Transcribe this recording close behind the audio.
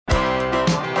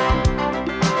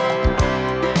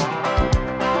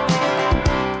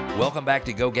Welcome back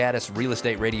to GoGaddis Real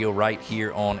Estate Radio right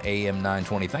here on AM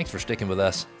 920. Thanks for sticking with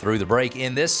us through the break.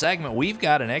 In this segment, we've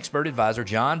got an expert advisor,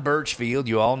 John Burchfield.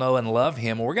 You all know and love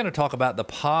him. We're going to talk about the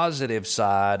positive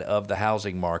side of the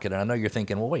housing market. And I know you're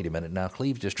thinking, well, wait a minute now.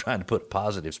 Cleve's just trying to put a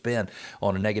positive spin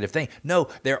on a negative thing. No,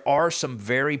 there are some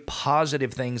very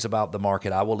positive things about the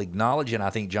market. I will acknowledge, and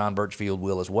I think John Burchfield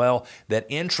will as well, that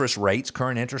interest rates,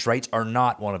 current interest rates, are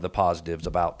not one of the positives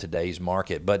about today's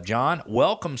market. But John,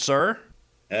 welcome, sir.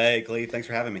 Hey, Cleve. Thanks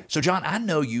for having me. So, John, I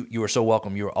know you are so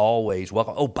welcome. You're always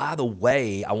welcome. Oh, by the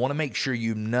way, I want to make sure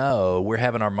you know we're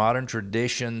having our Modern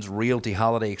Traditions Realty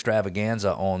Holiday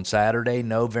Extravaganza on Saturday,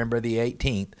 November the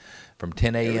 18th. From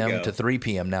 10 a.m. to 3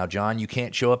 p.m. Now, John, you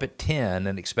can't show up at 10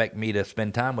 and expect me to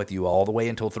spend time with you all the way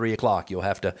until 3 o'clock. You'll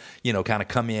have to, kind of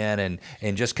come in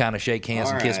and just kind of shake hands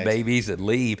and kiss babies and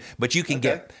leave. But you can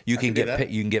get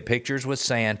pictures with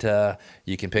Santa.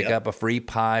 You can pick up a free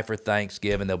pie for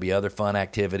Thanksgiving. There'll be other fun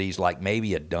activities like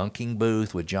maybe a dunking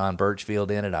booth with John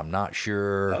Burchfield in it. I'm not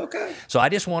sure. Okay. So I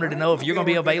just wanted to know if you're going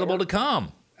to be available to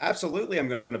come. Absolutely, I'm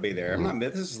going to be there.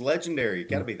 This is legendary. You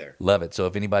got to be there. Love it. So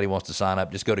if anybody wants to sign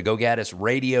up, just go to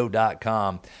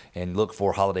GoGaddisRadio.com and look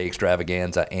for Holiday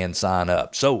Extravaganza and sign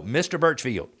up. So, Mr.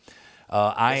 Burchfield,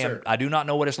 I do not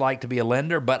know what it's like to be a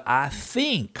lender, but I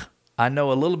think I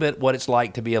know a little bit what it's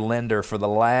like to be a lender for the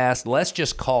last, let's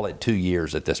just call it 2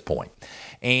 years at this point.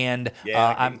 And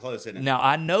I'm close, isn't it? Now,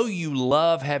 I know you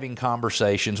love having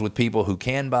conversations with people who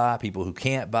can buy, people who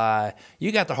can't buy.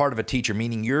 You got the heart of a teacher,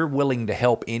 meaning you're willing to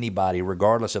help anybody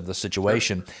regardless of the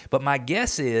situation. Sure. But my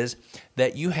guess is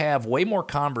that you have way more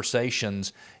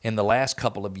conversations in the last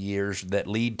couple of years that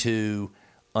lead to,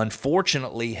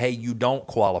 unfortunately, hey, you don't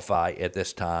qualify at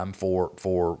this time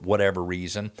for whatever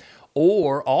reason.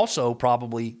 Or also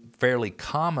probably fairly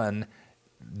common,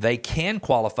 they can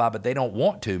qualify, but they don't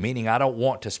want to, meaning I don't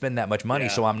want to spend that much money,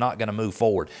 so I'm not going to move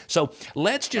forward. So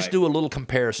let's just do a little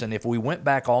comparison. If we went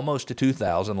back almost to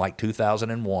 2000, like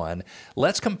 2001,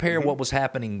 let's compare what was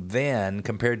happening then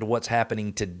compared to what's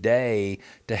happening today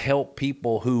to help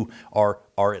people who are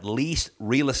at least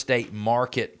real estate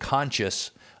market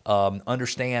conscious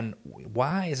understand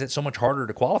why is it so much harder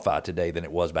to qualify today than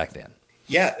it was back then?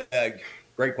 Yeah,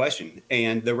 great question.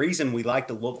 And the reason we like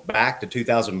to look back to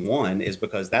 2001 is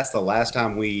because that's the last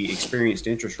time we experienced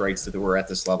interest rates that were at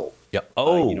this level. Yep.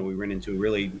 We ran into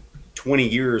really 20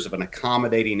 years of an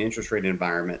accommodating interest rate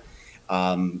environment.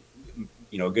 A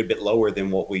good bit lower than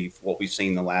what we've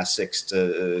seen the last 6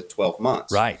 to 12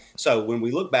 months. Right. So when we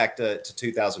look back to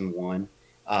 2001,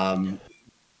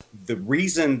 the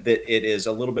reason that it is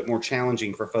a little bit more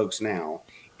challenging for folks now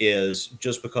is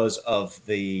just because of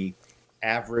the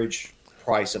average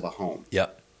price of a home.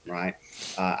 Yep. Right.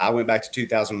 I went back to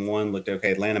 2001, looked,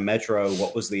 Atlanta Metro,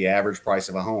 what was the average price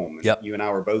of a home? Yep. You and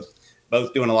I were both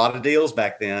doing a lot of deals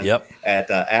back then. Yep. At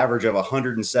average of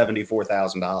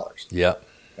 $174,000. Yep.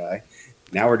 Okay.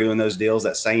 Now we're doing those deals.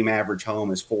 That same average home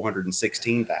is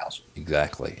 $416,000.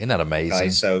 Exactly. Isn't that amazing? Okay,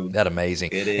 so that amazing.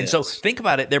 It is. And so think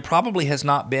about it. There probably has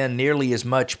not been nearly as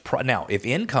much. Now, if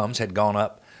incomes had gone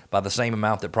up by the same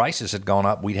amount that prices had gone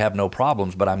up, we'd have no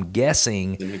problems. But I'm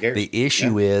guessing the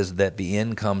issue is that the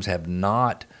incomes have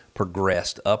not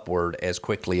progressed upward as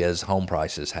quickly as home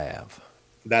prices have.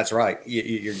 That's right.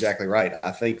 You're exactly right.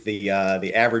 I think the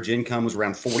average income was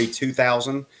around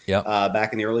 $42,000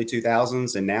 back in the early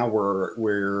 2000s, and now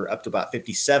we're up to about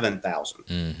 $57,000.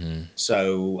 Mm-hmm.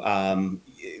 So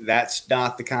that's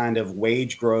not the kind of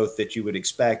wage growth that you would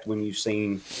expect when you've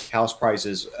seen house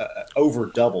prices over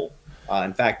double.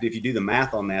 In fact, if you do the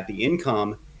math on that, the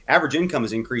average income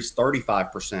has increased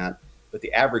 35%, but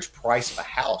the average price of a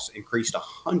house increased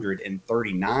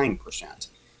 139%.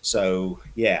 So,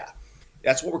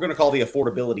 that's what we're going to call the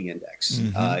affordability index.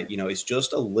 Mm-hmm. It's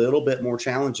just a little bit more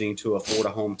challenging to afford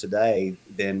a home today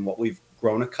than what we've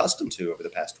grown accustomed to over the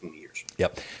past 20 years.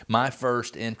 Yep. My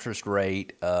first interest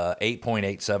rate,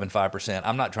 8.875%.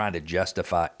 I'm not trying to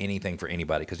justify anything for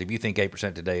anybody, because if you think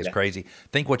 8% today is crazy,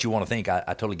 think what you want to think. I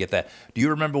totally get that. Do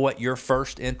you remember what your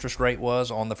first interest rate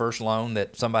was on the first loan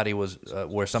that somebody was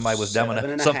dumb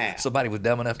enough? Somebody was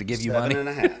dumb enough to give you money.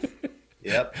 7.5.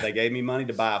 Yep, they gave me money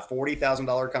to buy a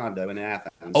 $40,000 condo in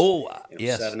Athens. Oh,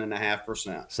 yes,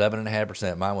 7.5%.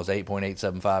 7.5%. Mine was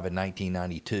 8.875 in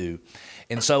 1992.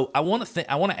 And so I want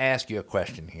to ask you a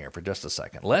question here for just a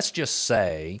second. Let's just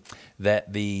say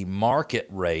that the market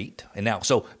rate, and now,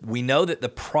 so we know that the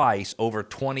price over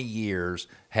 20 years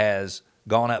has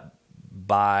gone up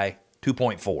by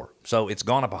 2.4. So it's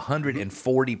gone up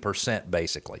 140%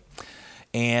 basically.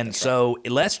 And that's so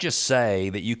right. Let's just say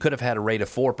that you could have had a rate of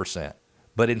 4%.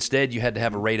 But instead, you had to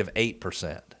have a rate of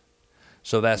 8%.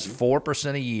 So that's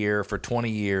 4% a year for 20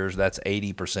 years. That's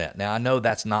 80%. Now, I know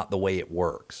that's not the way it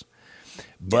works.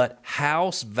 But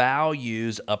house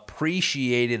values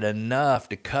appreciated enough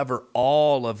to cover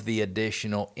all of the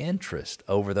additional interest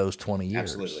over those 20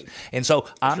 years. Absolutely. And so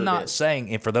I'm not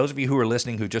saying, and for those of you who are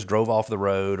listening who just drove off the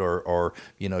road or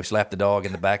slapped the dog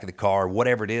in the back of the car,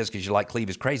 whatever it is, because you like Cleve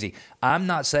is crazy, I'm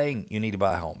not saying you need to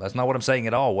buy a home. That's not what I'm saying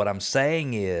at all. What I'm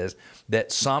saying is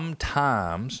that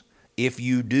sometimes if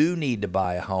you do need to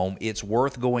buy a home, it's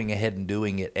worth going ahead and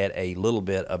doing it at a little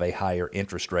bit of a higher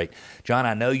interest rate. John,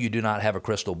 I know you do not have a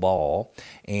crystal ball,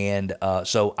 and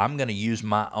so I'm going to use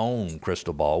my own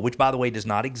crystal ball, which, by the way, does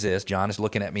not exist. John is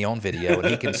looking at me on video, and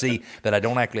he can see that I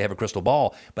don't actually have a crystal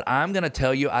ball. But I'm going to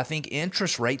tell you, I think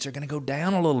interest rates are going to go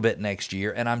down a little bit next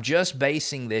year, and I'm just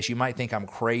basing this. You might think I'm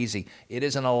crazy. It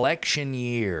is an election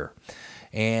year.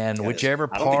 And whichever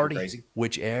party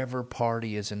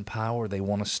is in power, they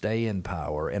want to stay in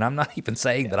power. And I'm not even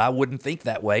saying that I wouldn't think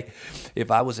that way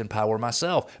if I was in power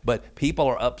myself. But people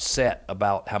are upset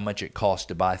about how much it costs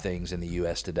to buy things in the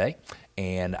U.S. today.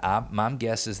 And my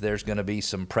guess is there's going to be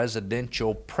some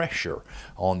presidential pressure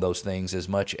on those things as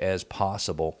much as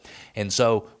possible. And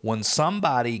so when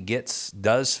somebody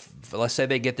let's say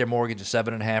they get their mortgage at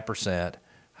 7.5%,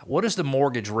 what does the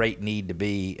mortgage rate need to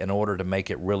be in order to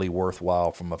make it really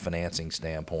worthwhile from a financing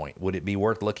standpoint? Would it be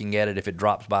worth looking at it if it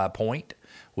drops by a point?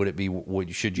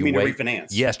 Should you wait? To refinance?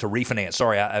 Yes, to refinance.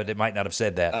 Sorry, I might not have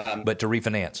said that, but to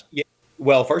refinance. Yeah.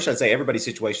 Well, first I'd say everybody's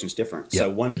situation is different. Yep. So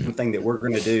one thing that we're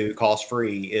going to do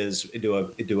cost-free is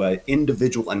do a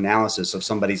individual analysis of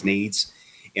somebody's needs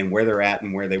and where they're at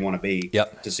and where they want to be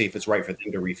to see if it's right for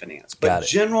them to refinance. But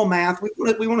general math,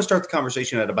 we want to start the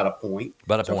conversation at about a point.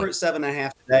 So if we're at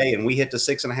 7.5 today and we hit to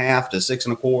 6.5 to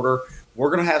 6.25,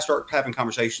 we're going to start having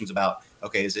conversations about,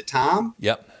 okay, is it time?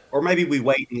 Yep. Or maybe we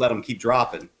wait and let them keep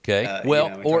dropping. Okay.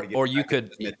 Or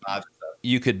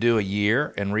you could do a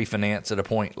year and refinance at a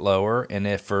point lower, and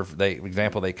if for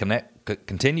example they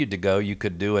continued to go, you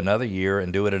could do another year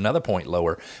and do it another point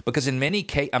lower. Because in many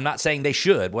cases, I'm not saying they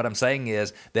should. What I'm saying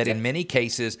is that in many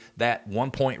cases, that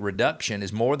 1 point reduction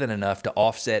is more than enough to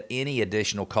offset any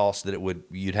additional costs that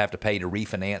you'd have to pay to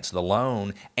refinance the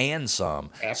loan and some.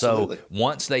 Absolutely. So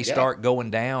once they start going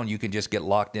down, you can just get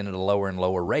locked in at a lower and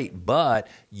lower rate. But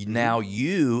now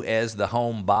you, as the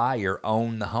home buyer,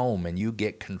 own the home, and you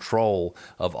get control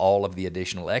of all of the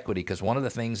additional equity. Because one of the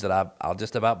things that I'll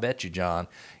just about bet you, John,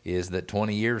 is that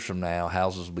 20 years from now,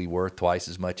 houses will be worth twice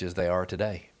as much as they are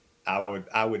today.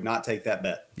 I would not take that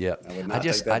bet. Yeah, I would not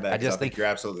take that bet. I just think you're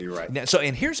absolutely right. Now,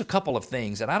 and here's a couple of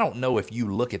things, and I don't know if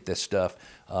you look at this stuff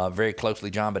very closely,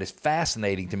 John, but it's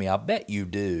fascinating to me. I bet you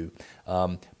do.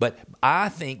 But I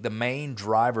think the main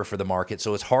driver for the market,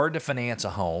 so it's hard to finance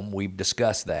a home. We've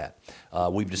discussed that.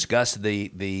 We've discussed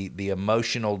the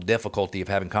emotional difficulty of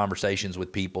having conversations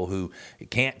with people who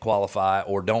can't qualify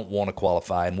or don't want to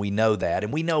qualify, and we know that.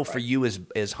 And we know for you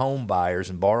as home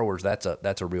buyers and borrowers, that's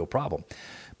a real problem.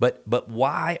 But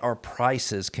why are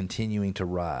prices continuing to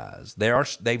rise?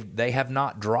 They have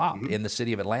not dropped in the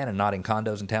city of Atlanta, not in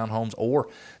condos and townhomes or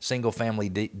single-family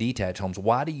detached homes.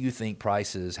 Why do you think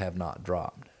prices have not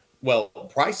dropped? Well,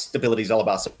 price stability is all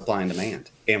about supply and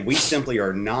demand, and we simply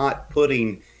are not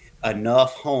putting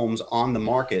enough homes on the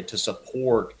market to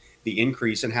support the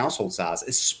increase in household size,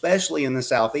 especially in the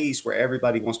Southeast where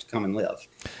everybody wants to come and live.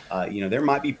 There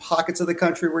might be pockets of the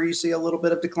country where you see a little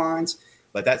bit of declines,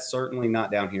 but that's certainly not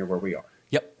down here where we are.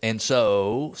 Yep. And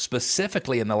so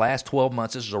specifically in the last 12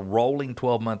 months, this is a rolling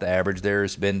 12-month average,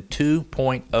 there's been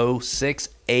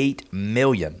 2.068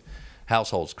 million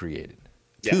households created.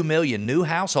 2 million new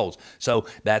households. So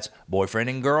that's boyfriend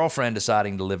and girlfriend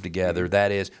deciding to live together.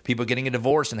 That is people getting a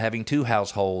divorce and having two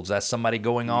households. That's somebody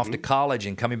going off to college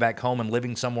and coming back home and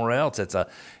living somewhere else. It's a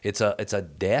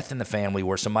death in the family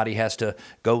where somebody has to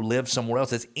go live somewhere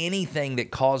else. It's anything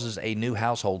that causes a new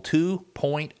household.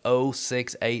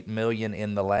 2.068 million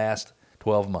in the last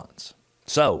 12 months.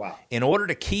 So, in order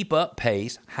to keep up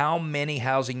pace, how many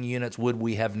housing units would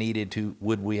we have needed to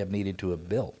have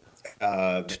built?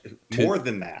 More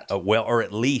than that. Or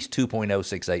at least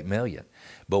 2.068 million.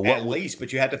 But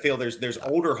but you have to feel there's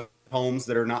older homes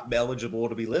that are not eligible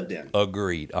to be lived in.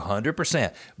 Agreed,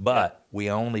 100%. But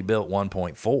we only built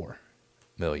 1.4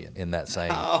 million in that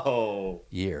same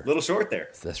year. A little short there.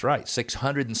 That's right,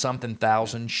 600 and something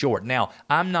thousand short. Now,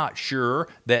 I'm not sure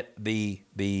that the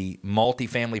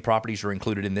multifamily properties are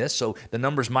included in this, so the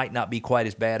numbers might not be quite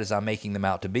as bad as I'm making them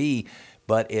out to be.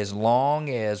 But as long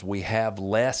as we have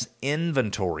less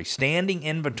inventory, standing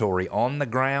inventory on the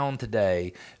ground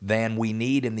today than we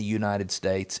need in the United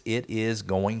States, it is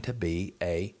going to be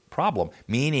a problem,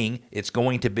 meaning it's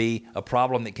going to be a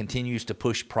problem that continues to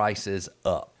push prices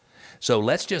up. So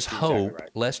let's just hope,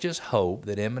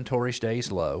 that inventory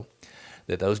stays low,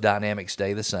 that those dynamics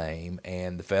stay the same,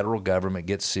 and the federal government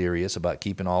gets serious about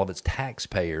keeping all of its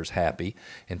taxpayers happy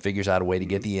and figures out a way to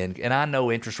get the end. And I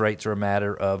know interest rates are a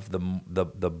matter of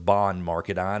the bond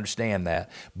market. I understand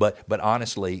that. But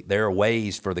honestly, there are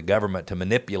ways for the government to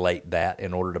manipulate that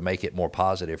in order to make it more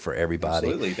positive for everybody.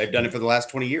 Absolutely. They've done it for the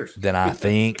last 20 years. Then I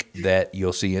think that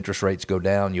you'll see interest rates go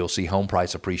down. You'll see home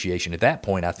price appreciation. At that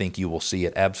point, I think you will see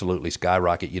it absolutely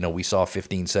skyrocket. We saw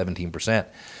 15, 17%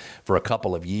 for a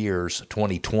couple of years,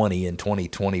 2020 and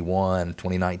 2021,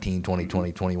 2019,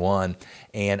 2020, 21,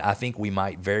 and I think we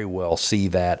might very well see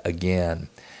that again.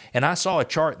 And I saw a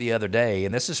chart the other day,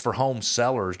 and this is for home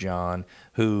sellers, John,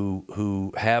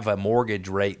 who have a mortgage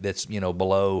rate that's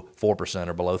below 4%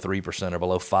 or below 3% or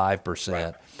below 5%.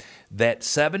 Right. That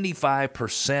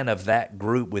 75% of that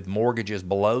group with mortgages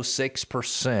below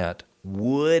 6%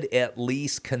 would at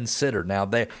least consider. Now,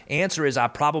 the answer is I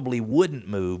probably wouldn't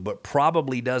move, but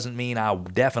probably doesn't mean I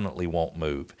definitely won't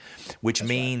move, which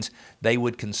means they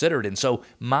would consider it. And so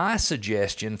my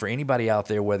suggestion for anybody out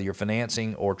there, whether you're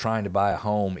financing or trying to buy a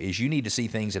home, is you need to see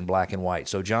things in black and white.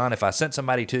 So, John, if I sent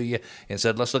somebody to you and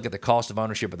said, let's look at the cost of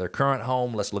ownership of their current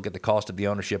home, let's look at the cost of the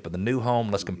ownership of the new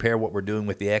home, let's compare what we're doing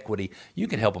with the equity, you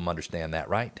can help them understand that,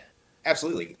 right?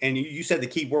 Absolutely. And you said the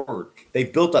key word.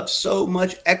 They've built up so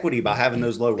much equity by having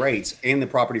those low rates and the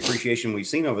property appreciation we've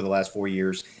seen over the last 4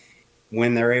 years.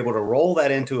 When they're able to roll that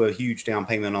into a huge down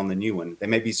payment on the new one, they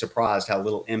may be surprised how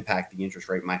little impact the interest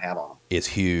rate might have on them. It's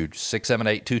huge.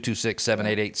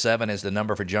 678-226-7887 is the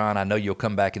number for John. I know you'll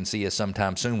come back and see us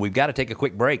sometime soon. We've got to take a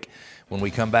quick break. When we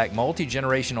come back,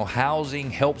 multi-generational housing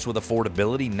helps with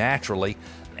affordability naturally,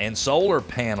 and solar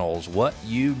panels, what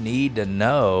you need to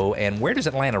know, and where does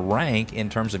Atlanta rank in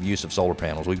terms of use of solar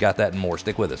panels. We've got that and more.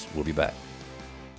 Stick with us. We'll be back.